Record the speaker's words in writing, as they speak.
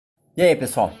E aí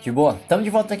pessoal, de boa? Estamos de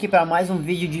volta aqui para mais um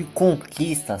vídeo de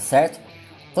conquista, certo?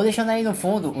 Tô deixando aí no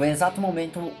fundo o exato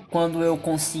momento quando eu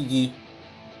consegui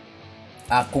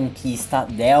a conquista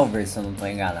deve, se eu não tô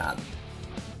enganado,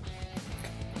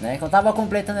 né? Que eu tava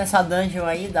completando essa dungeon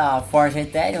aí da Forja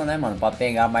Ethereum, né, mano? Pra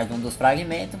pegar mais um dos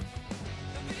fragmentos.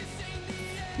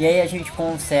 E aí a gente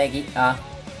consegue a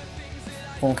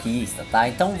conquista, tá?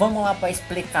 Então vamos lá para a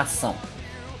explicação.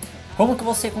 Como que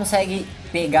você consegue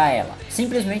pegar ela?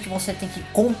 Simplesmente você tem que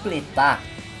completar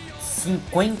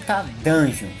 50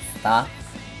 dungeons, tá?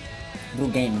 Do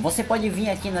game. Você pode vir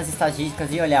aqui nas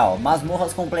estatísticas e olhar, ó,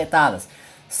 masmorras completadas,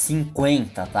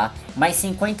 50, tá? Mas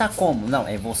 50 como? Não,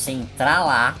 é você entrar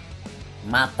lá,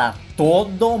 matar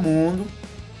todo mundo,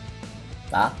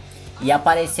 tá? E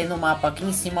aparecer no mapa aqui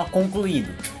em cima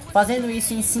concluído. Fazendo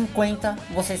isso em 50,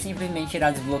 você simplesmente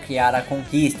irá desbloquear a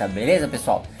conquista, beleza,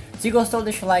 pessoal? Se gostou,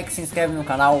 deixa o like, se inscreve no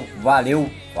canal. Valeu,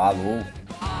 falou!